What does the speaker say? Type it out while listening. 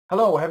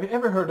Hello, have you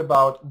ever heard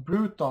about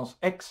Bruton's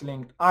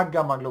X-linked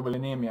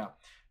agammaglobulinemia?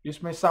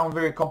 This may sound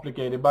very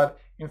complicated, but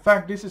in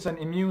fact this is an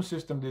immune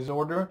system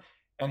disorder,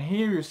 and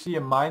here you see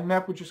a mind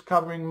map which is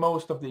covering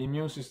most of the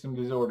immune system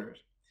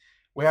disorders.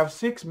 We have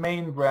 6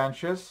 main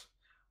branches,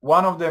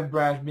 one of them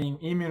branch being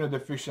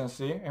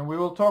immunodeficiency, and we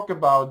will talk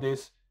about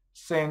this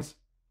since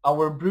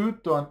our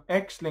Bruton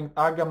X-linked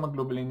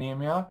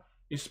agammaglobulinemia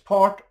is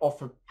part of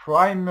a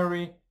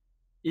primary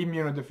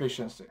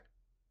immunodeficiency.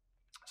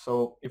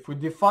 So if we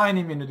define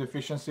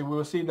immunodeficiency, we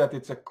will see that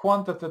it's a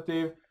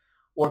quantitative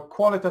or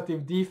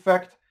qualitative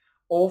defect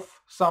of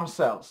some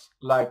cells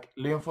like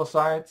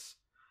lymphocytes,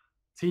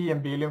 T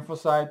and B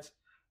lymphocytes,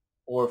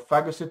 or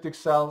phagocytic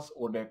cells,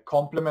 or the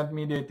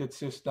complement-mediated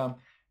system.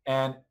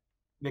 And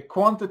the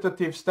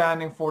quantitative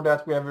standing for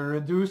that, we have a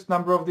reduced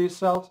number of these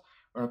cells,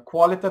 or a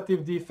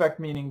qualitative defect,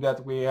 meaning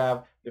that we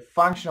have the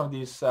function of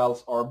these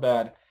cells are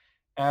bad.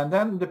 And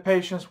then the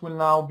patients will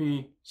now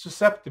be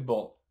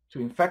susceptible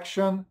to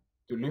infection,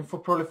 to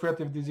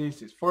lymphoproliferative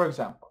diseases. For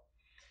example,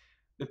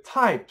 the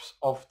types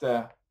of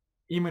the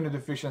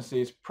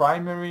immunodeficiency is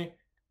primary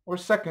or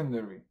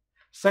secondary.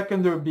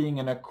 Secondary being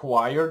an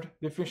acquired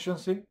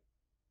deficiency,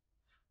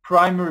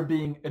 primary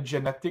being a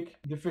genetic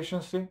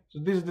deficiency. So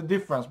this is the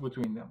difference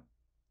between them.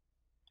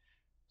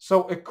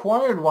 So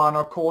acquired one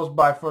are caused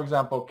by, for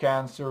example,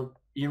 cancer,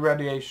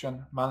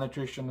 irradiation,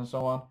 malnutrition, and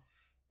so on.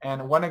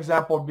 And one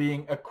example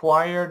being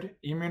acquired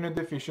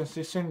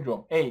immunodeficiency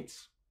syndrome,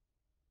 AIDS.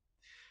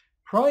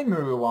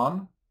 Primary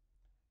one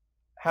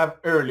have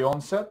early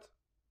onset,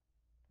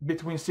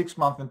 between 6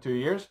 months and 2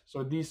 years.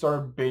 So these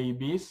are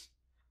babies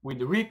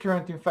with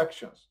recurrent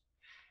infections.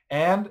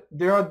 And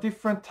there are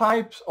different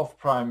types of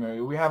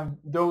primary. We have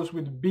those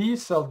with B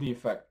cell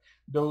defect,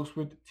 those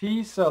with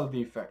T cell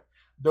defect,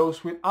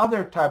 those with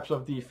other types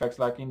of defects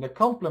like in the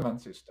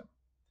complement system.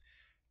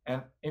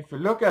 And if you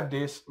look at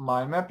this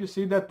mind map, you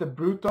see that the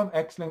Bruton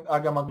X-linked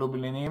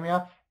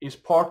agammaglobulinemia is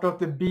part of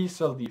the B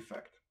cell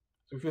defect.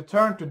 So if you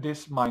turn to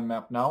this mind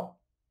map now,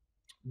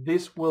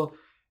 this will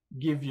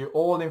give you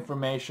all the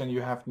information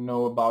you have to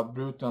know about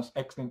Bruton's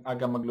X-linked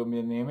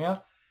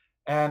agammaglobulinemia.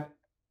 And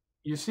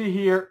you see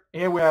here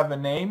we have a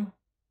name,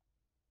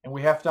 and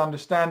we have to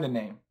understand the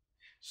name.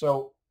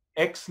 So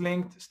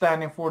X-linked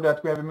standing for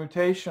that we have a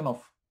mutation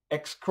of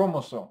X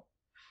chromosome.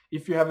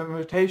 If you have a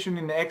mutation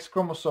in the X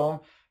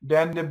chromosome,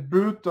 then the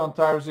Bruton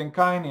tyrosine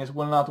kinase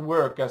will not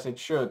work as it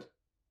should.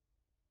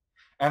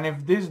 And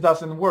if this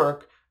doesn't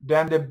work,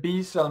 then the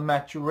B cell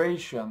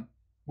maturation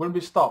will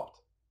be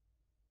stopped.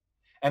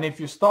 And if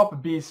you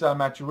stop B cell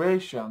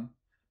maturation,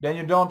 then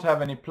you don't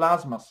have any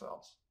plasma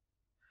cells.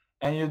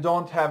 And you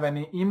don't have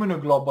any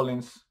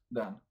immunoglobulins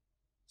then,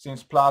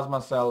 since plasma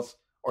cells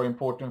are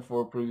important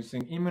for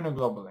producing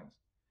immunoglobulins.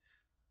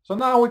 So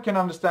now we can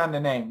understand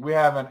the name. We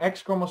have an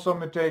X chromosome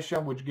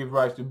mutation which gives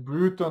rise to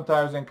Bruton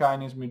tyrosine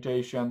kinase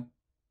mutation,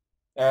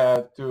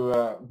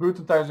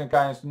 Bruton tyrosine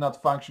kinase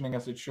not functioning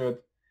as it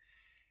should.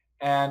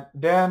 And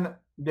then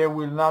there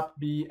will not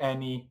be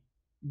any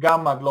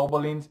gamma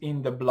globulins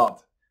in the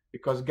blood,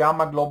 because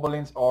gamma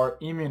globulins are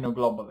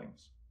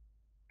immunoglobulins.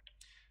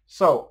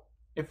 So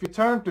if you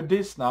turn to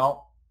this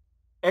now,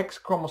 X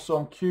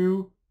chromosome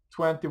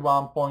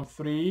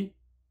Q21.3,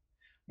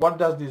 what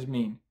does this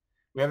mean?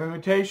 We have a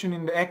mutation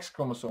in the X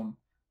chromosome,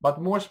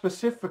 but more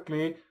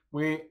specifically,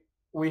 we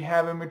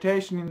have a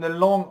mutation in the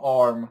long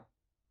arm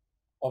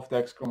of the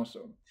X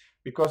chromosome.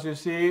 Because you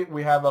see,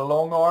 we have a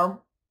long arm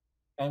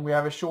and we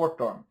have a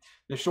short arm.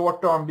 The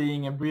short arm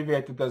being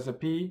abbreviated as a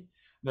P,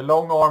 the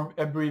long arm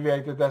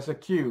abbreviated as a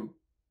Q.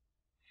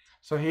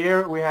 So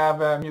here we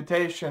have a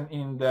mutation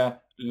in the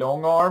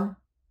long arm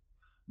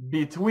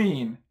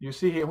between, you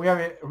see here, we have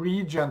a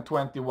region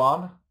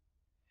 21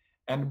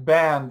 and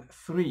band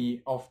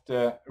 3 of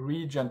the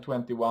region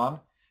 21,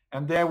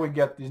 and there we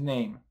get this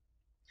name.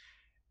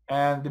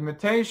 And the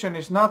mutation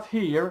is not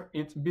here,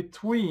 it's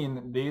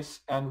between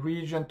this and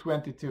region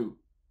 22.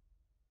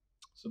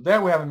 So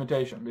there we have a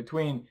mutation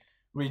between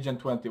region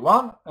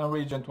 21 and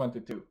region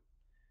 22.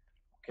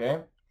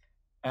 Okay,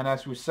 and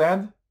as we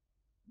said,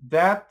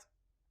 that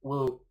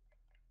will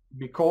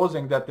be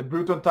causing that the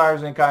Bruton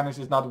tyrosine kinase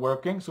is not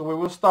working, so we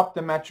will stop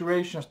the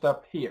maturation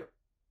step here.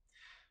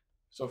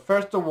 So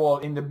first of all,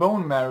 in the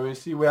bone marrow, you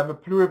see we have a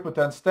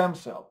pluripotent stem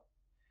cell,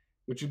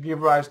 which will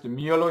give rise to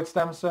myeloid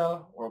stem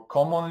cell or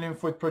common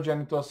lymphoid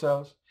progenitor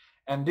cells,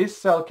 and this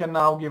cell can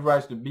now give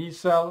rise to B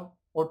cell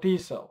or T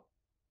cell.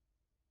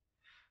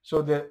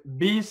 So the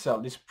B cell,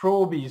 this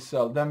pro-B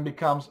cell, then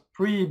becomes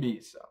pre-B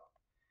cell.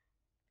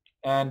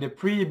 And the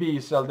pre-B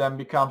cell then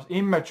becomes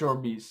immature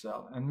B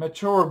cell, and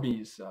mature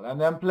B cell, and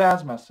then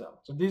plasma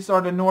cell. So these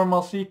are the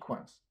normal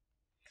sequence.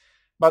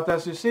 But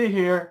as you see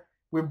here,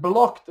 we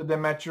blocked the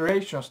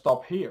maturation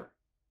stop here.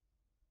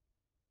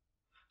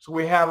 So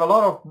we have a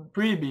lot of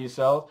pre-B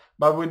cells,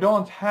 but we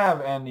don't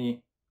have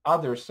any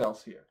other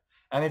cells here.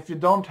 And if you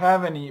don't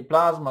have any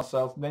plasma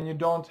cells, then you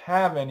don't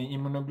have any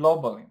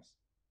immunoglobulins.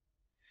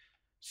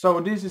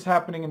 So this is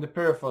happening in the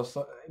peripheral.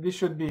 This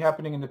should be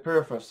happening in the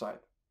peripheral side.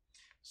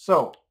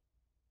 So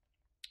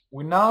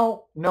we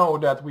now know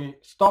that we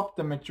stopped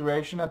the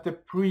maturation at the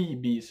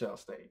pre-B cell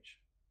stage.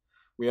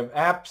 We have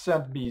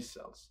absent B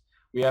cells.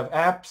 We have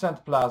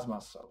absent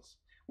plasma cells.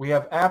 We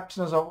have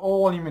absence of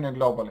all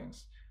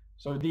immunoglobulins.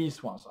 So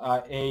these ones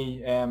are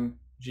A, M,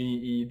 G,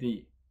 E,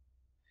 D.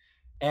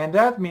 And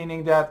that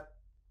meaning that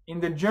in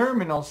the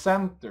germinal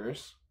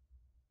centers,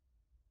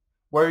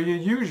 where you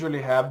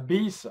usually have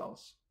B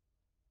cells,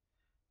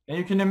 and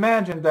you can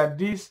imagine that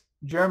these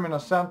germinal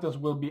centers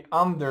will be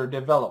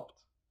underdeveloped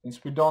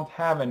since we don't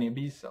have any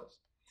B cells.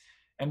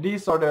 And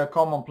these are the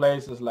common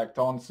places like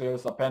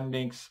tonsils,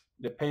 appendix,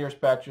 the Peyer's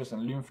patches,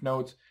 and lymph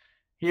nodes.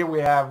 Here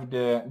we have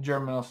the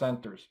germinal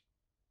centers.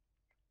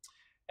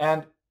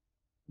 And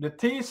the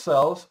T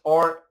cells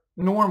are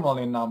normal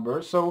in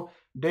number, so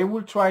they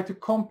will try to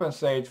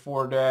compensate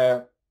for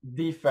the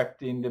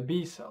defect in the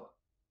B cell.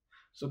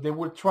 So they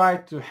will try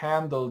to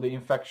handle the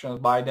infections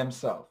by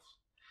themselves.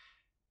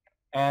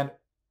 And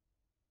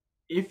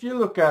if you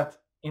look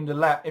in the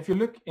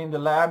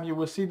lab, you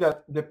will see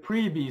that the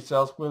pre-B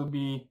cells will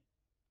be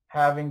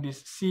having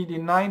this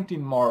CD19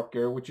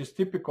 marker, which is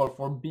typical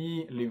for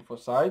B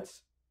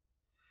lymphocytes.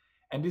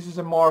 And this is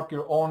a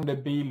marker on the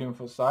B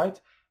lymphocyte.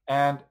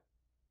 And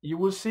you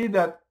will see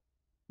that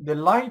the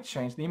light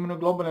chains, the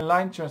immunoglobulin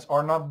light chains,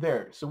 are not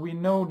there. So we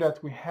know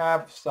that we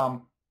have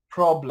some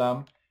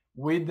problem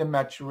with the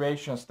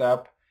maturation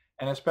step,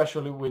 and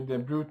especially with the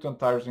Bruton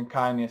tyrosine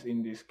kinase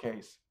in this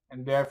case.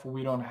 And therefore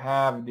we don't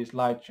have these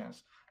light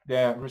chains.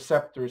 The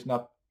receptor is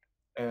not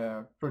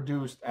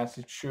produced as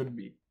it should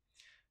be.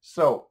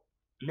 So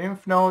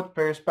lymph node,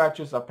 Peyer's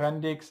patches,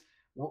 appendix.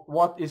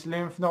 What is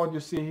lymph node? You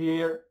see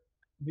here,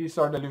 these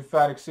are the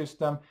lymphatic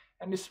system,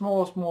 and the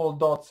small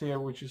dots here,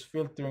 which is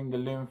filtering the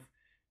lymph.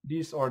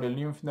 These are the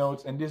lymph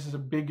nodes, and this is a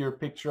bigger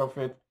picture of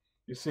it.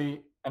 You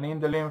see, and in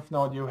the lymph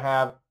node you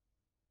have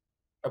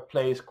a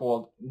place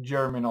called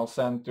germinal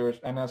centers,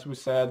 and as we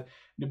said,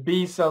 the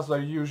B cells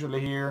are usually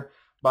here,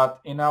 but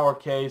in our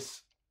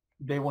case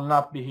they will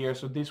not be here,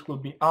 so this will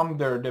be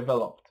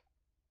underdeveloped.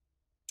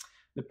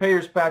 The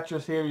Peyer's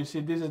patches here, you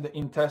see, this is the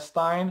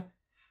intestine,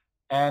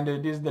 and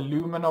this is the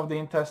lumen of the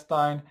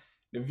intestine,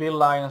 the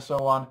villi, and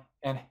so on.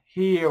 And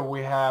here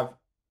we have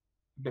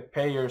the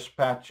Peyer's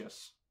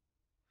patches.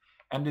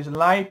 And this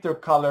lighter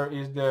color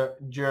is the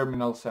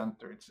germinal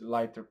center. It's a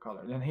lighter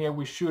color. And here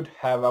we should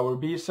have our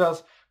B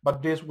cells,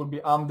 but this will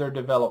be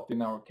underdeveloped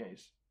in our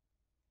case.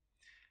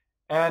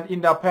 And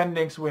in the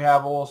appendix, we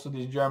have also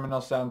these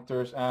germinal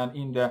centers, and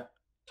in the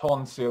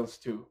tonsils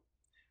too.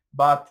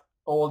 But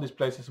all these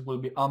places will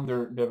be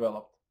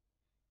underdeveloped.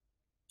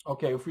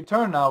 Okay, if we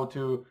turn now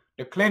to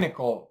the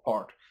clinical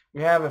part,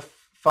 we have a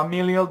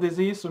familial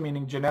disease, so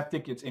meaning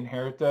genetic, it's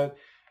inherited,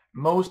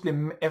 mostly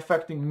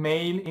affecting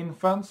male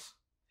infants,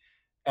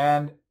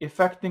 and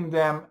affecting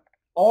them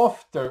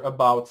after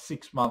about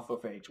 6 months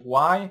of age.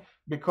 Why?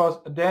 Because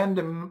then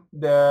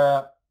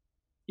the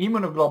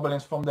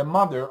immunoglobulins from the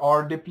mother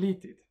are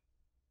depleted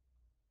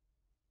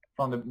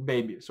from the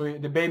baby. So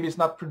the baby is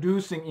not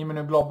producing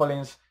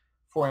immunoglobulins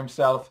for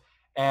himself,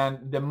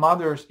 and the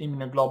mother's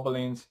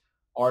immunoglobulins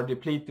are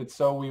depleted,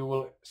 so we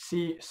will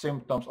see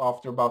symptoms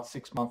after about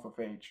 6 months of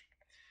age.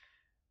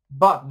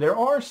 But there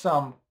are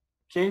some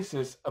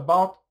cases,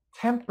 about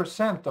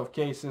 10% of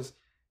cases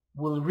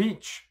will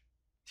reach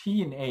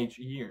teenage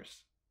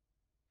years.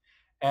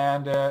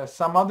 And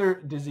some other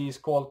disease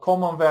called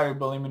common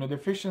variable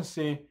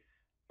immunodeficiency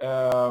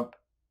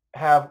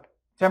have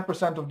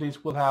 10% of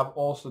these will have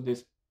also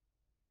this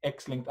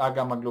X-linked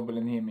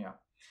agammaglobulinemia.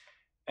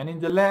 And in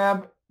the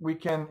lab, we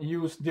can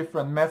use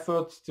different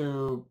methods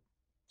to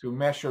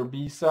measure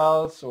B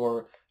cells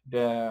or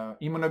the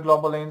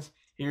immunoglobulins.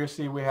 Here you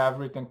see we have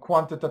written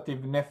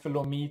quantitative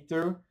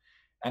nephelometer,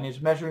 and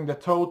it's measuring the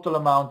total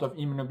amount of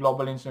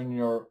immunoglobulins in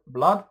your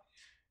blood.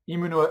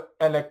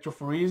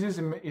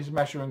 Immunoelectrophoresis is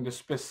measuring the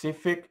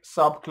specific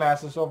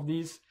subclasses of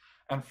these,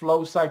 and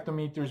flow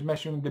cytometer is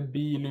measuring the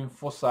B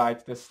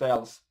lymphocytes, the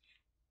cells.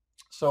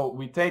 So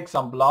we take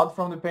some blood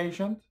from the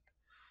patient.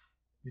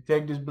 We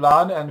take this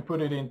blood and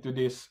put it into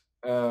this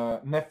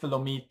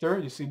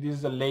nephelometer. You see, this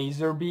is a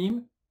laser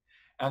beam,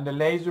 and the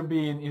laser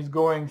beam is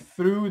going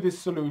through this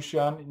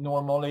solution.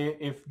 Normally,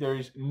 if there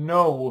is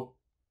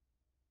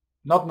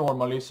not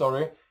normally,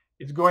 sorry,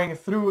 it's going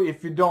through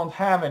if you don't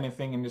have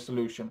anything in the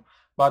solution,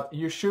 but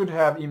you should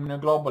have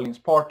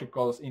immunoglobulins,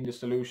 particles in the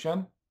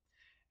solution.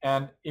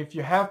 And if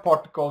you have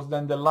particles,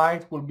 then the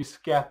light will be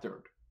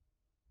scattered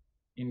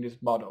in this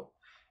bottle.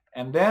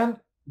 And then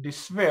the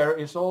sphere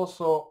is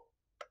also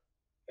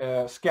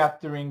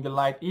scattering the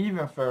light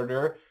even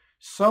further,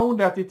 so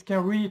that it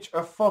can reach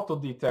a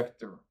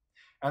photodetector.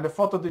 And the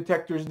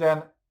photodetector is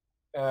then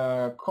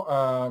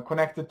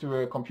connected to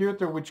a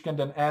computer, which can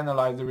then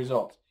analyze the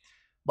results.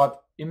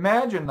 But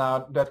imagine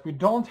now that we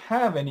don't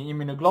have any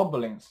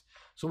immunoglobulins,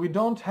 so we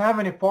don't have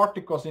any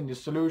particles in the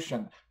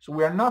solution, so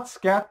we are not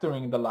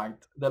scattering the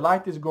light. The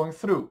light is going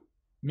through,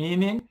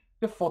 meaning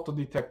the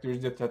photodetector is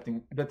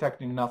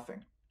detecting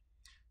nothing.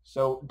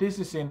 So this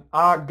is in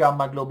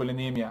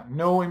agammaglobulinemia,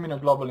 no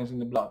immunoglobulins in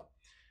the blood.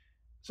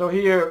 So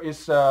here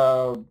is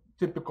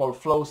typical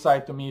flow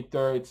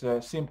cytometer. It's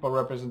a simple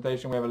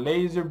representation. We have a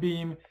laser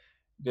beam.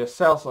 The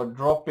cells are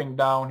dropping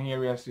down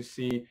here, as you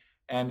see,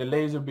 and the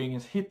laser beam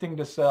is hitting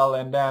the cell,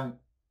 and then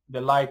the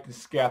light is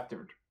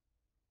scattered.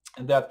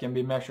 And that can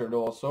be measured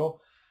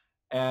also.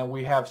 And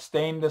we have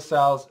stained the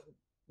cells.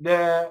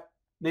 The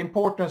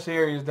importance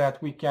here is that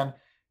we can,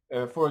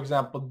 for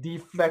example,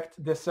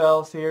 deflect the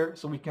cells here,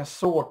 so we can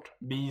sort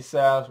B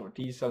cells or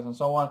T cells and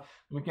so on.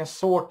 We can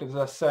sort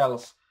the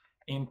cells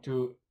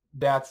into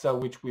that cell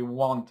which we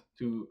want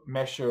to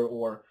measure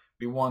or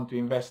we want to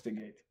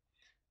investigate.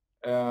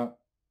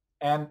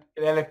 And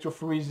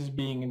electrophoresis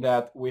being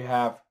that we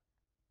have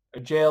a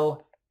gel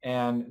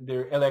and the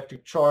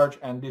electric charge,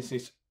 and this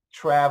is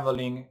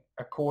traveling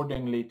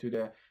accordingly to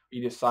the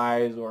either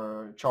size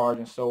or charge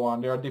and so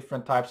on. There are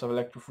different types of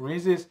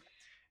electrophoresis,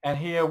 and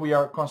here we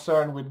are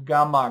concerned with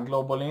gamma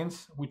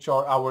globulins, which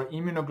are our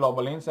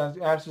immunoglobulins.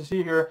 And as you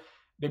see here,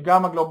 the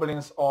gamma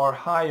globulins are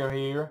higher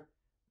here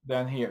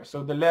than here.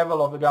 So the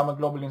level of the gamma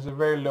globulins is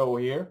very low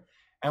here,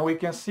 and we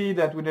can see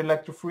that with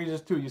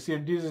electrophoresis too. You see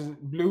this is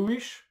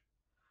bluish,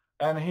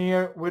 and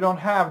here we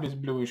don't have this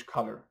bluish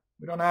color.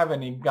 We don't have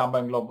any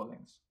gamma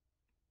globulins.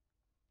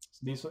 So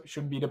these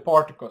should be the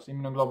particles,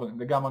 immunoglobulins,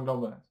 the gamma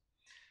globulins.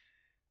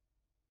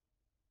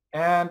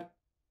 And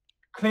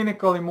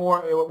clinically more,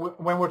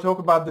 when we're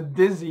talking about the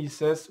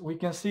diseases, we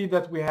can see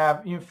that we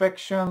have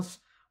infections,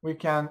 we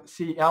can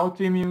see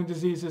autoimmune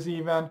diseases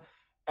even,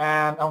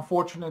 and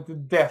unfortunately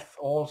death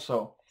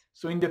also.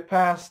 So in the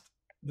past,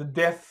 the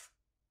death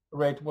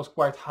rate was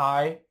quite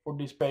high for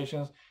these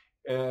patients,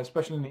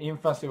 especially in the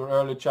infancy or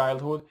early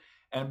childhood.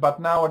 But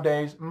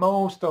nowadays,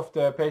 most of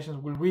the patients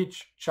will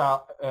reach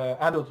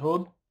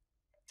adulthood,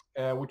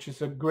 which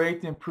is a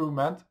great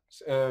improvement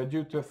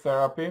due to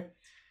therapy.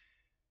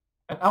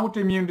 And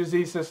autoimmune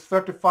diseases,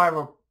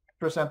 35%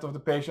 of the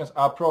patients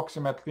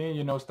approximately,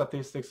 you know,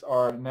 statistics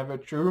are never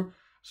true.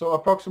 So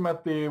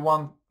approximately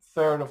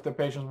 1/3 of the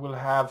patients will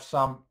have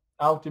some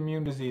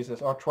autoimmune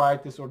diseases,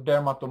 arthritis or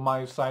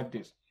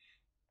dermatomyositis.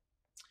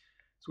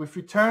 So if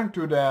we turn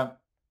to the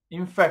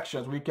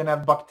infections, we can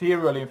have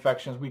bacterial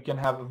infections, we can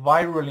have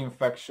viral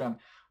infection,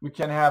 we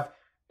can have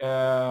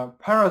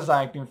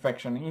parasite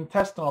infection,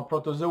 intestinal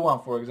protozoa,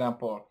 for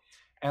example,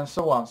 and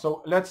so on.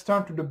 So let's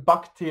turn to the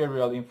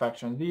bacterial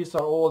infection. These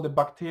are all the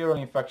bacterial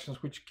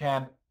infections which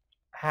can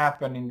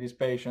happen in these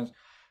patients.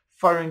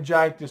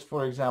 Pharyngitis,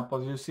 for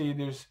example, you see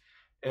there's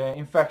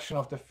infection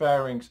of the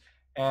pharynx.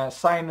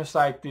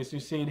 Sinusitis, you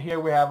see here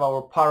we have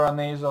our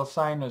paranasal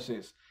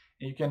sinuses.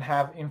 You can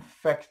have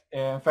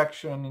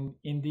infection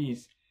in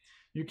these.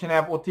 You can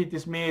have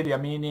otitis media,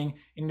 meaning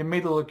in the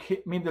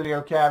middle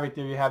ear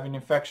cavity you have an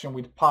infection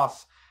with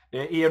pus.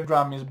 The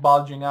eardrum is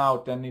bulging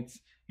out and it's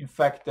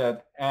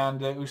infected, and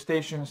the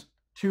eustachian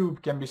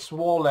tube can be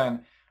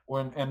swollen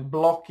and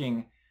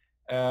blocking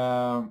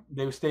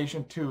the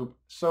eustachian tube.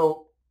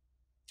 So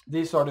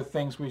these are the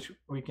things which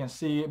we can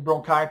see.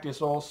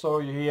 Bronchitis also,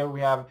 here we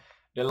have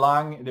the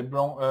lung,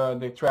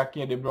 the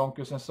trachea, the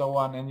bronchus and so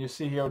on, and you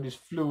see here this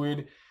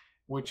fluid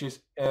which is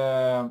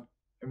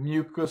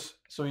mucus,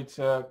 so it's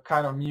a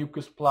kind of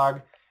mucus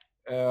plug.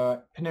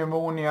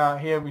 Pneumonia,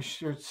 here we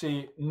should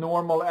see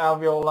normal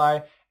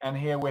alveoli, and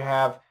here we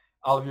have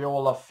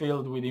alveola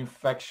filled with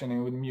infection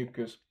and with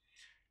mucus.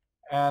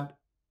 And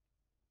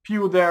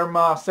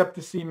pyoderma,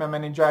 septicemia,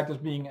 meningitis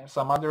being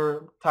some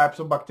other types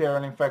of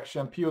bacterial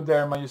infection.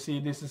 Pyoderma, you see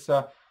this is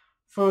a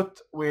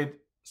foot with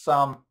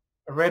some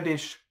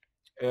reddish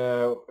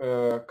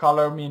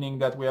color, meaning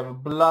that we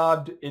have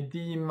blood,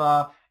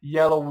 edema,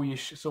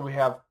 yellowish, so we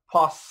have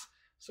pus,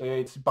 so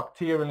it's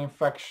bacterial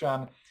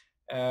infection,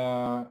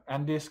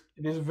 and this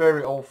is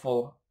very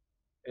awful.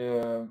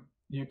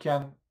 You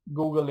can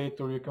Google it,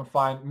 or you can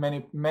find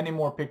many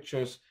more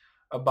pictures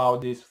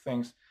about these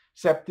things.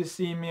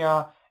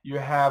 Septicemia, you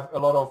have a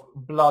lot of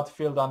blood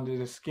filled under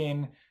the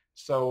skin,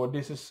 so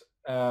this is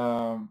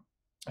a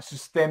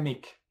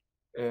systemic,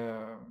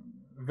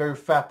 very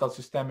fatal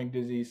systemic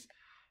disease.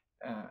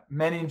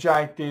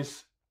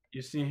 Meningitis,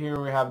 you see here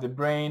we have the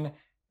brain,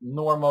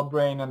 normal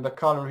brain, and the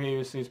color here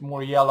is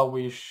more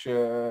yellowish,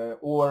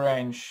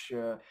 orange,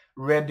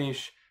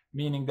 reddish,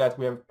 meaning that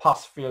we have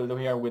pus filled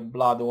here with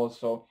blood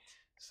also.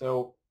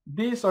 So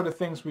these are the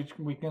things which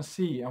we can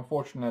see,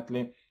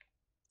 unfortunately.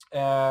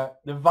 The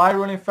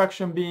viral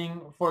infection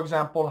being, for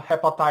example,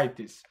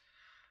 hepatitis.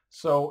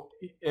 So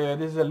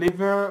this is a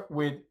liver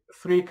with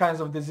 3 kinds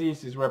of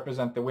diseases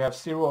represented. We have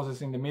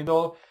cirrhosis in the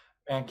middle,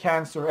 and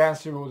cancer and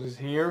cirrhosis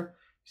here.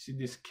 You see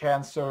this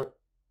cancer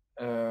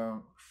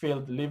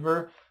filled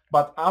liver.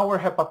 But our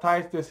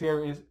hepatitis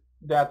here is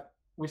that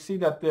we see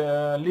that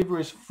the liver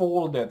is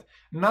folded.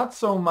 Not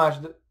so much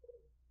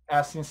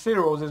as in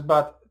cirrhosis,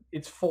 but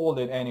it's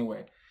folded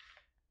anyway.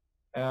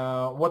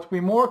 What we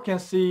more can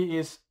see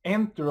is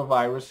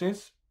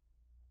enteroviruses,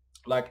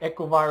 like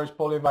echovirus,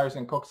 poliovirus,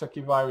 and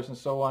Coxsackie virus, and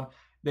so on.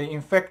 They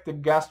infect the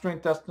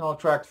gastrointestinal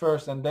tract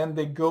first, and then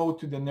they go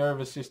to the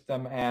nervous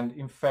system and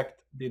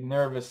infect the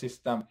nervous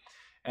system.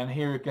 And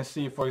here you can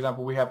see, for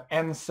example, we have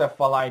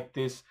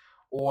encephalitis,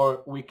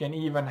 or we can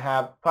even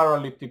have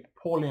paralytic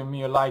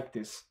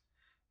poliomyelitis.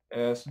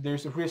 So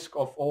there's a risk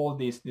of all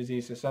these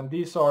diseases, and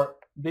these are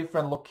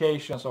different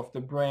locations of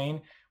the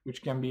brain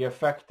which can be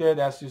affected.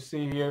 As you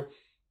see here,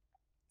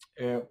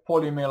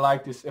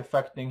 poliomyelitis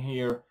affecting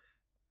here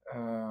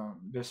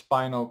the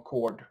spinal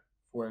cord,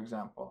 for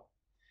example.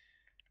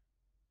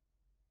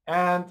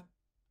 And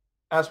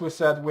as we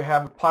said, we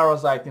have a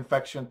parasite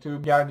infection too,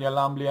 Giardia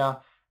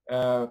lamblia,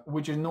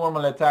 which is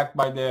normally attacked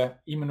by the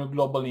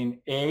immunoglobulin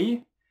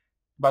A,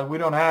 but we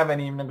don't have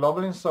any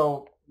immunoglobulins,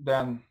 so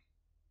then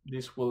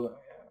this will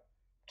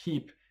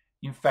keep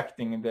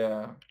infecting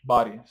the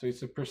body. So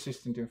it's a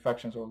persistent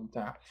infection all the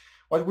time.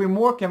 What we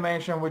more can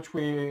mention, which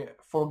we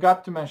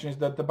forgot to mention, is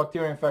that the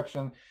bacterial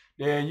infection,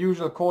 the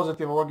usual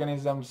causative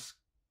organisms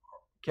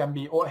can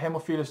be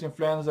Haemophilus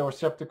influenza or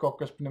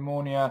Streptococcus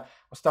pneumonia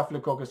or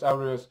Staphylococcus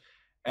aureus,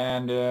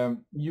 and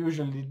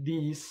usually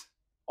these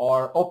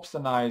are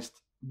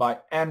opsonized by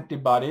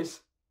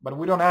antibodies, but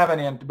we don't have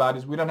any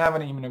antibodies, we don't have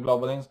any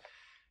immunoglobulins,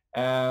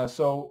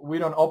 so we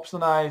don't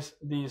opsonize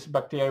these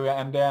bacteria,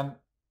 and then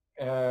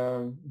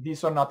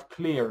these are not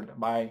cleared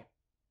by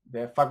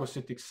the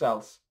phagocytic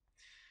cells.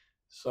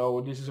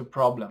 So this is a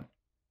problem.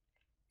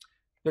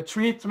 The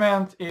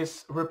treatment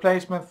is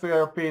replacement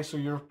therapy, so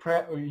you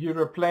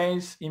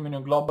replace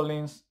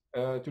immunoglobulins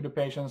to the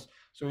patients,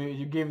 so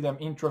you give them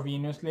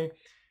intravenously.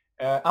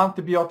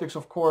 Antibiotics,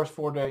 of course,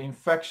 for the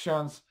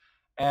infections,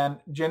 and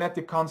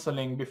genetic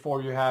counseling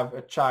before you have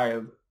a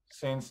child,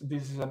 since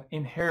this is an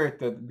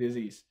inherited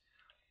disease.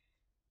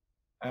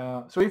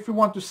 So if we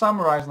want to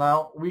summarize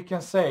now, we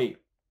can say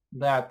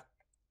that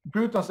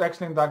Bruton's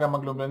X-linked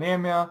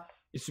agammaglobulinemia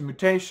is a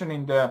mutation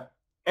in the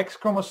X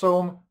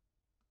chromosome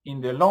in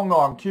the long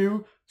arm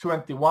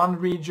Q21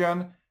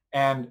 region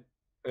and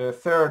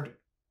third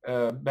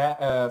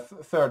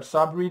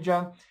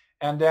subregion,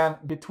 and then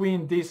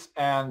between this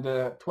and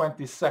the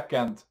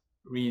 22nd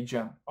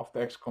region of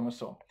the X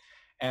chromosome.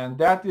 And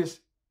that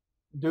is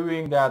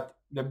doing that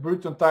the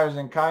Bruton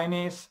tyrosine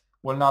kinase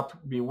will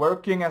not be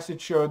working as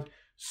it should,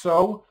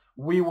 so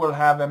we will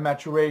have a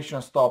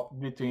maturation stop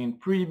between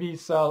pre-B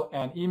cell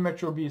and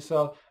immature B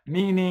cell,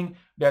 meaning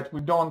that we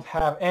don't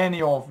have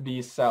any of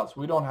these cells.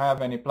 We don't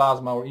have any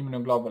plasma or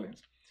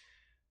immunoglobulins.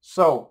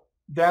 So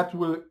that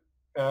will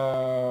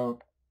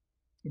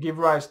give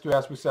rise to,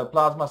 as we said,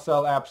 plasma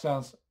cell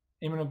absence,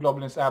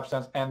 immunoglobulins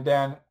absence, and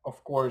then,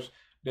 of course,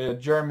 the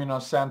germinal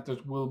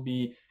centers will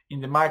be in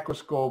the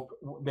microscope,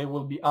 they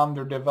will be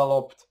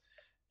underdeveloped.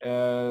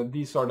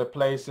 These are the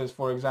places,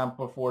 for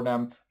example, for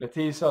them. The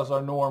T cells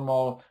are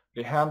normal,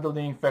 they handle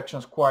the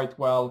infections quite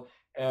well.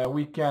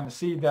 We can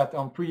see that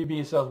on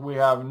pre-B cells we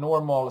have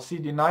normal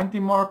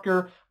CD90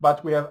 marker,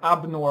 but we have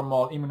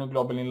abnormal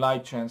immunoglobulin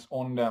light chains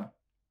on them.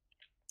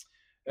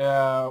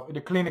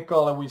 The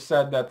clinical, we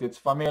said that it's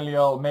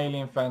familial, male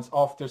infants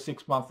after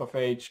 6 months of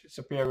age, it's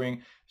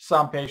appearing.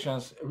 Some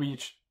patients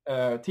reach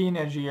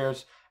teenage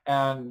years,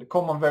 and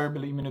common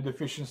variable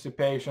immunodeficiency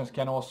patients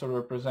can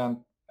also present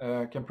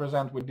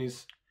with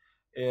this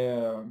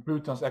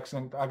Bruton's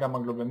X-linked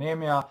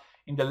agammaglobulinemia.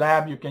 In the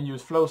lab, you can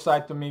use flow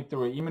cytometer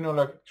or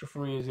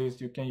immunoelectrophoresis.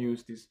 You can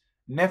use this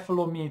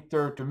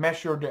nephalometer to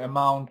measure the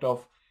amount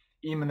of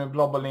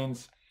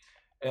immunoglobulins.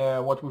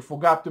 What we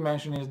forgot to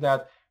mention is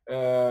that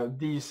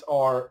these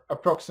are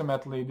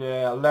approximately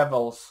the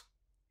levels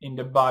in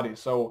the body.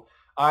 So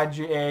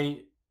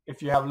IgA,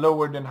 if you have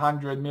lower than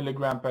 100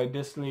 milligram per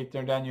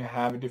deciliter, then you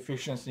have a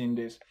deficiency in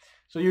this.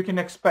 So you can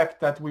expect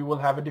that we will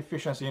have a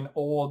deficiency in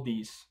all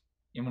these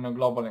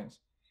immunoglobulins.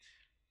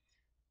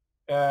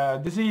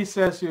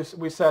 Diseases,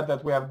 we said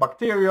that we have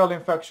bacterial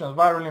infections,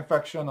 viral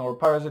infection, or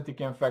parasitic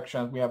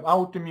infections. We have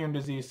autoimmune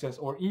diseases,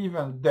 or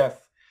even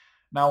death.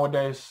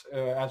 Nowadays,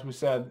 as we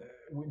said,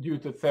 due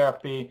to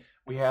therapy,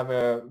 we have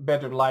a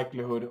better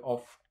likelihood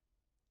of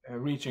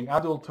reaching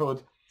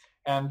adulthood.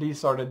 And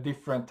these are the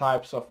different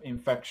types of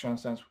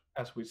infections,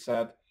 as we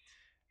said.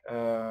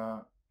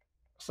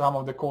 Some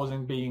of the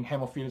causing being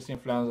Haemophilus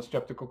influenza,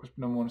 Streptococcus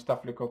pneumonia,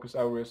 Staphylococcus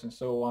aureus, and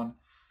so on.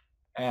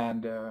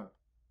 And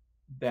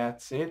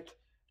that's it.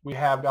 We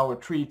have our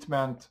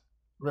treatment,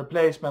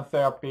 replacement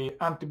therapy,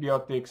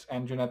 antibiotics,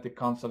 and genetic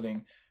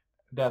counseling.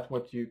 That's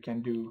what you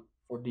can do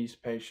for these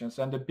patients.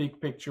 And the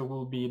big picture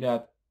will be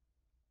that,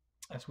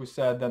 as we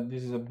said, that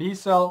this is a B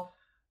cell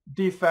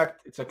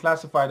defect. It's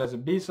classified as a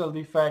B cell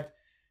defect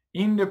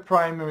in the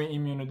primary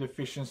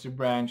immunodeficiency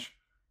branch.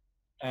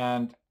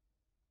 And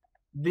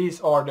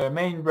these are the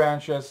main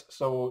branches.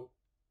 So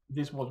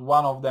this was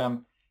one of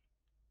them.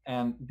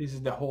 And this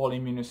is the whole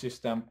immune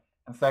system.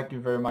 And thank you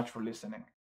very much for listening.